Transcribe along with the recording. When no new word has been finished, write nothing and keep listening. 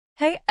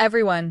Hey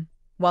everyone,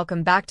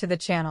 welcome back to the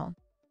channel.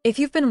 If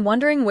you've been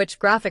wondering which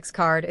graphics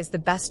card is the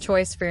best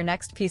choice for your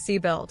next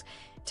PC build,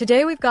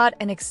 today we've got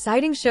an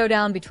exciting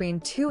showdown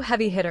between two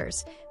heavy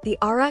hitters, the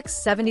RX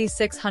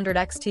 7600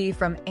 XT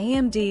from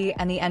AMD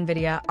and the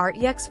NVIDIA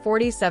RTX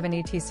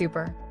 4070 Ti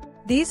Super.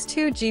 These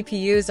two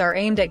GPUs are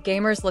aimed at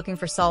gamers looking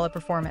for solid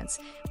performance,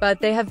 but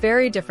they have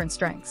very different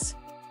strengths.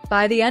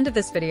 By the end of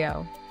this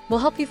video, we'll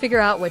help you figure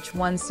out which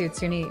one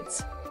suits your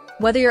needs.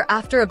 Whether you're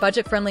after a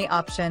budget-friendly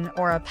option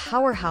or a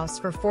powerhouse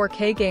for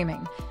 4K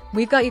gaming,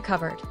 we've got you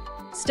covered.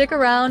 Stick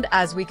around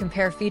as we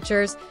compare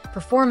features,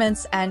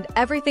 performance, and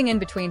everything in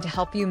between to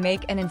help you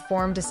make an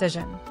informed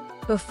decision.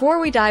 Before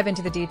we dive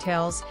into the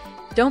details,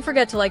 don't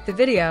forget to like the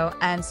video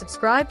and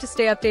subscribe to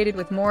stay updated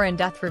with more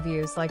in-depth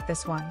reviews like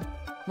this one.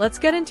 Let's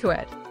get into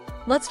it.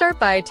 Let's start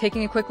by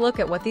taking a quick look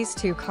at what these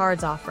two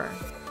cards offer.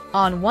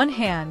 On one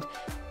hand,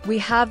 we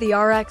have the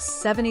RX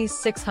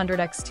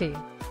 7600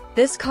 XT.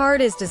 This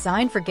card is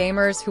designed for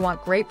gamers who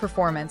want great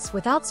performance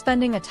without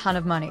spending a ton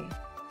of money.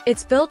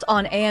 It's built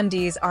on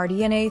AMD's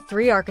RDNA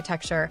 3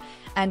 architecture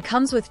and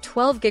comes with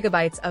 12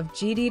 GB of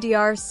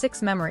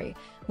GDDR6 memory,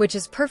 which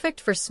is perfect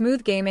for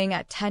smooth gaming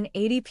at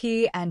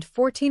 1080p and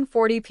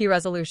 1440p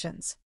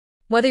resolutions.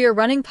 Whether you're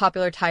running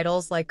popular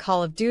titles like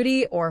Call of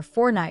Duty or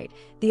Fortnite,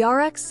 the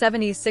RX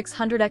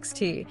 7600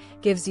 XT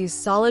gives you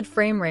solid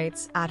frame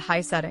rates at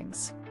high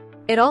settings.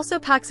 It also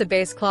packs a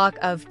base clock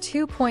of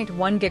 2.1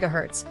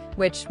 GHz,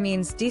 which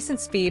means decent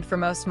speed for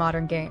most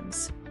modern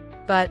games.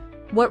 But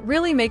what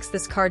really makes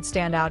this card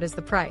stand out is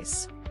the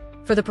price.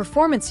 For the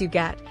performance you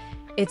get,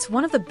 it's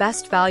one of the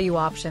best value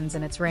options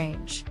in its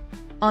range.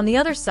 On the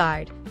other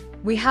side,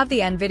 we have the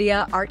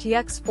NVIDIA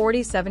RTX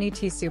 4070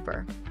 Ti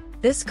Super.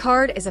 This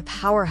card is a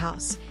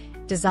powerhouse,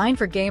 designed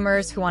for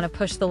gamers who want to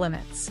push the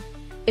limits.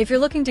 If you're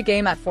looking to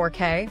game at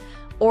 4K,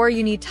 or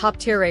you need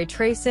top-tier ray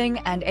tracing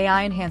and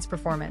AI-enhanced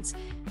performance,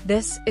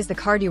 this is the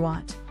card you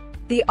want.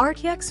 The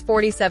RTX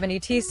 4070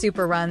 Ti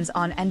Super runs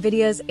on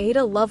NVIDIA's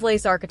Ada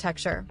Lovelace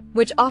architecture,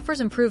 which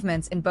offers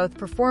improvements in both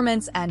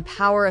performance and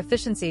power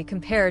efficiency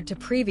compared to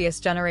previous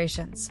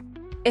generations.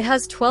 It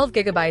has 12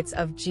 GB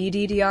of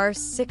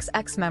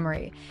GDDR6X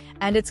memory,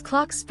 and its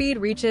clock speed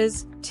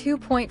reaches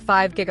 2.5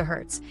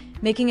 GHz,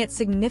 making it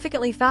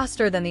significantly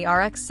faster than the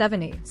RX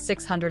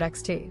 7600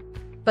 XT.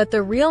 But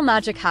the real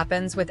magic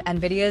happens with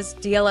NVIDIA's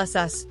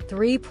DLSS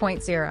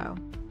 3.0.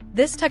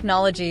 This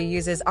technology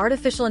uses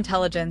artificial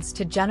intelligence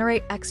to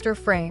generate extra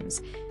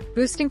frames,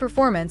 boosting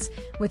performance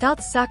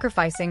without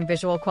sacrificing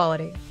visual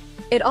quality.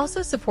 It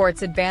also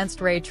supports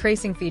advanced ray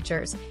tracing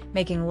features,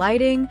 making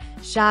lighting,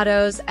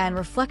 shadows, and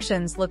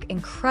reflections look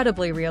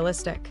incredibly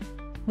realistic.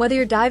 Whether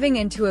you're diving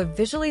into a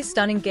visually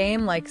stunning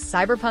game like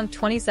Cyberpunk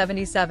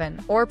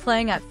 2077 or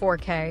playing at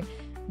 4K,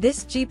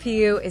 this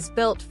GPU is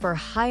built for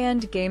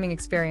high-end gaming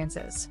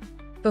experiences.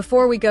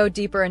 Before we go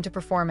deeper into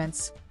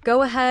performance,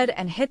 go ahead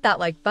and hit that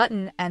like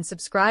button and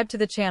subscribe to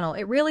the channel.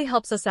 It really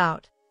helps us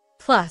out.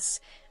 Plus,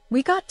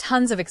 we got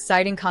tons of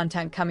exciting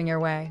content coming your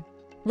way.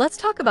 Let's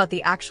talk about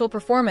the actual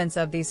performance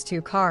of these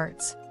two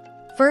cards.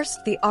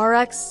 First, the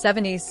RX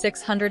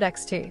 7600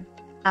 XT.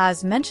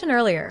 As mentioned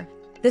earlier,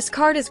 this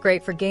card is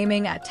great for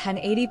gaming at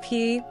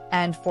 1080p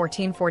and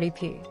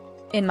 1440p.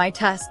 In my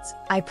tests,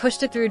 I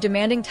pushed it through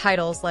demanding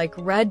titles like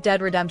Red Dead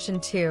Redemption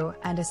 2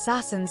 and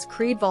Assassin's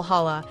Creed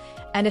Valhalla,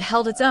 and it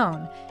held its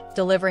own,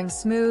 delivering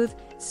smooth,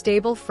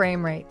 stable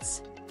frame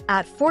rates.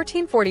 At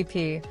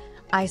 1440p,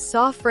 I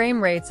saw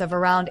frame rates of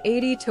around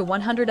 80 to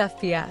 100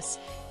 FPS,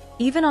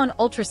 even on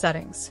ultra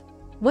settings.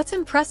 What's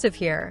impressive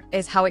here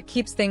is how it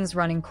keeps things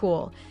running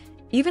cool,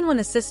 even when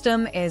the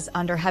system is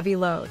under heavy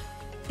load.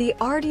 The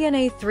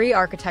RDNA 3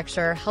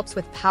 architecture helps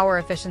with power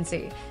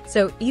efficiency,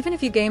 so even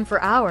if you game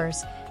for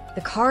hours,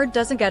 the card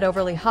doesn't get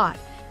overly hot,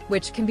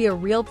 which can be a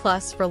real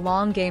plus for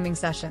long gaming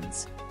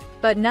sessions.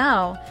 But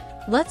now,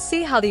 let's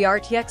see how the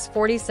RTX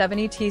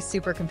 4070 Ti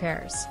Super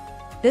compares.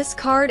 This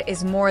card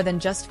is more than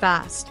just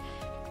fast.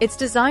 It's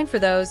designed for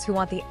those who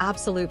want the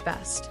absolute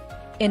best.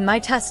 In my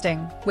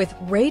testing, with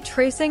ray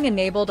tracing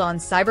enabled on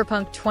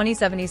Cyberpunk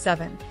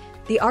 2077,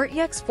 the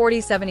RTX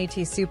 4070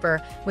 Ti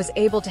Super was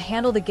able to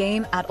handle the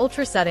game at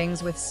ultra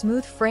settings with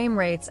smooth frame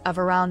rates of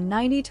around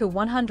 90 to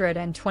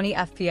 120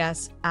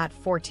 FPS at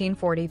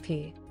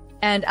 1440p.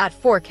 And at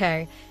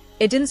 4K,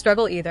 it didn't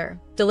struggle either,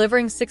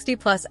 delivering 60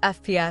 plus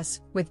FPS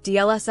with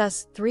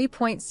DLSS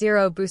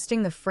 3.0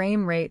 boosting the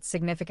frame rate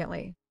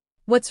significantly.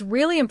 What's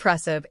really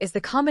impressive is the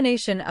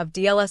combination of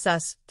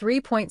DLSS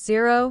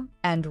 3.0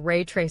 and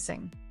ray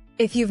tracing.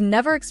 If you've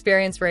never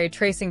experienced ray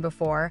tracing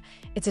before,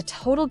 it's a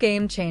total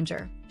game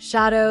changer.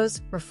 Shadows,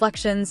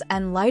 reflections,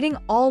 and lighting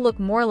all look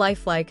more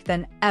lifelike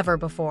than ever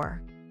before.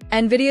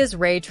 NVIDIA's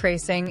ray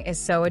tracing is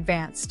so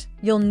advanced,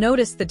 you'll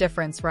notice the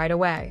difference right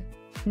away.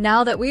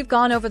 Now that we've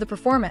gone over the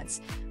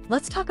performance,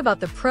 let's talk about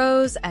the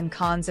pros and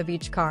cons of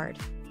each card.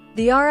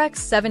 The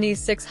RX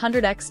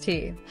 7600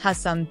 XT has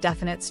some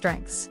definite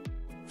strengths.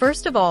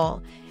 First of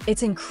all,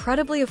 it's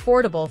incredibly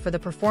affordable for the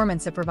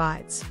performance it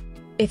provides.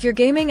 If you're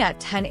gaming at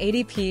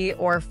 1080p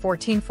or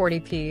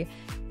 1440p,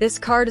 this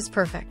card is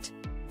perfect.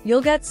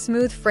 You'll get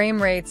smooth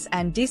frame rates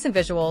and decent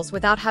visuals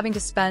without having to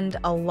spend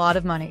a lot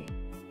of money.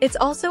 It's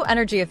also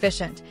energy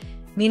efficient,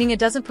 meaning it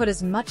doesn't put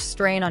as much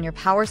strain on your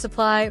power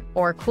supply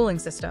or cooling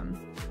system.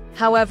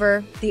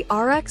 However, the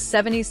RX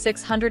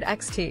 7600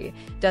 XT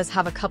does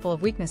have a couple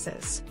of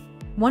weaknesses.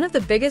 One of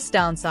the biggest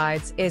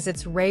downsides is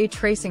its ray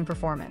tracing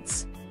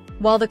performance.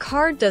 While the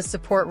card does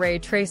support ray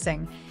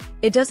tracing,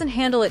 it doesn't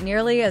handle it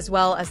nearly as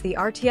well as the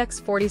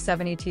RTX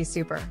 4070 Ti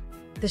Super.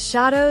 The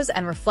shadows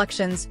and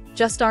reflections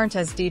just aren't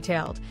as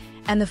detailed,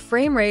 and the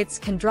frame rates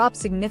can drop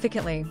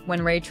significantly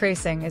when ray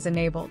tracing is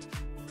enabled.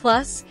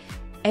 Plus,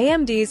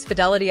 AMD's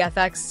Fidelity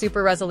FX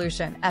Super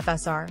Resolution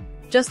 (FSR)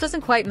 just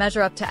doesn't quite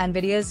measure up to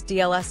NVIDIA's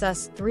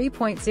DLSS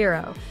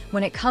 3.0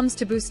 when it comes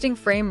to boosting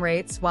frame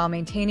rates while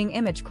maintaining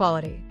image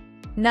quality.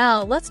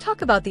 Now, let's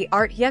talk about the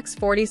RTX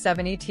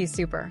 4070 Ti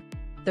Super.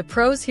 The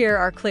pros here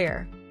are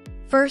clear.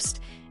 First,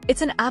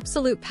 it's an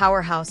absolute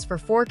powerhouse for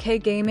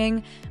 4K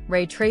gaming,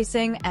 ray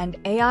tracing, and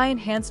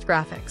AI-enhanced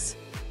graphics.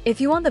 If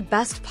you want the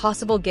best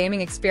possible gaming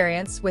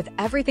experience with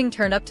everything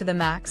turned up to the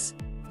max,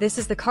 this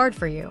is the card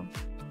for you.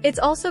 It's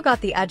also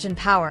got the edge in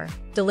power,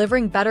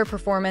 delivering better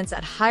performance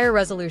at higher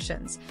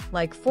resolutions,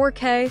 like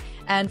 4K,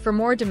 and for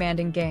more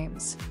demanding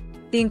games.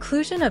 The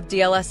inclusion of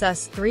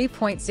DLSS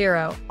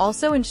 3.0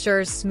 also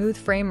ensures smooth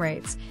frame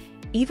rates,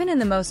 even in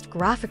the most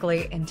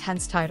graphically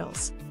intense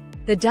titles.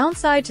 The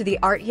downside to the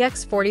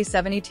RTX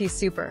 4070 Ti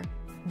Super,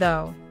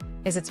 though,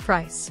 is its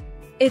price.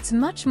 It's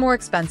much more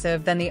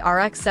expensive than the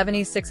RX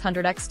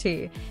 7600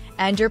 XT,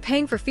 and you're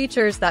paying for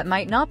features that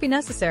might not be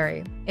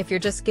necessary if you're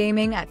just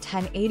gaming at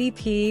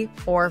 1080p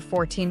or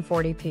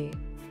 1440p.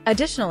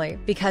 Additionally,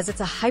 because it's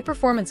a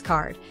high-performance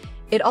card,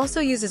 it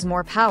also uses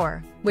more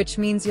power, which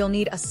means you'll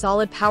need a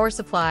solid power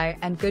supply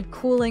and good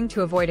cooling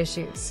to avoid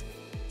issues.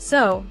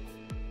 So,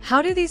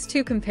 how do these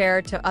two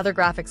compare to other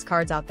graphics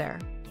cards out there?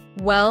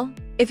 Well,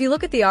 if you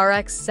look at the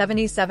RX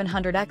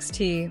 7700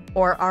 XT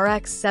or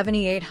RX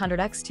 7800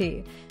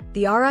 XT,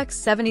 the RX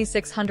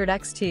 7600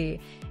 XT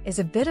is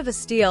a bit of a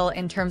steal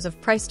in terms of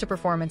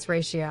price-to-performance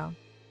ratio.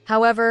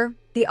 However,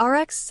 the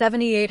RX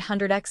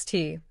 7800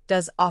 XT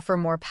does offer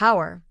more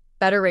power,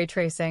 better ray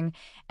tracing,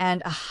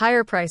 and a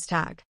higher price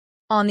tag.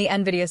 On the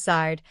NVIDIA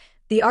side,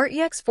 the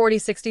RTX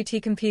 4060 Ti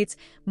competes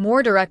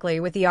more directly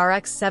with the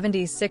RX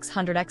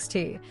 7600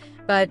 XT,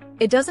 but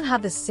it doesn't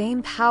have the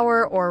same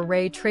power or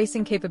ray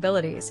tracing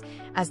capabilities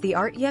as the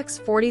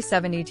RTX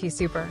 4070 Ti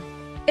Super.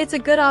 It's a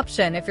good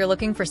option if you're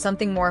looking for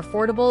something more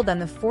affordable than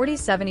the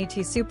 4070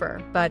 Ti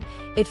Super, but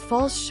it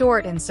falls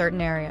short in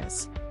certain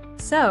areas.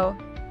 So,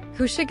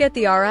 who should get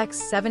the RX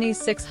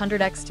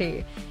 7600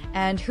 XT,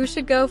 and who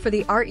should go for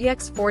the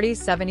RTX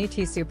 4070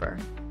 Ti Super?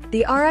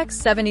 The RX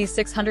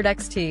 7600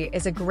 XT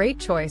is a great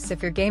choice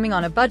if you're gaming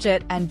on a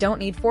budget and don't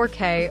need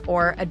 4K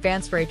or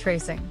advanced ray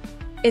tracing.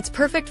 It's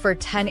perfect for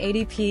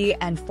 1080p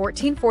and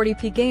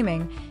 1440p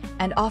gaming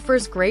and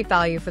offers great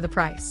value for the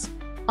price.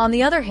 On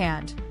the other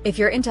hand, if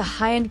you're into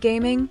high-end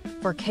gaming,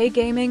 4K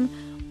gaming,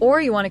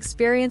 or you want to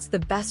experience the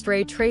best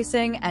ray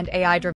tracing and AI-driven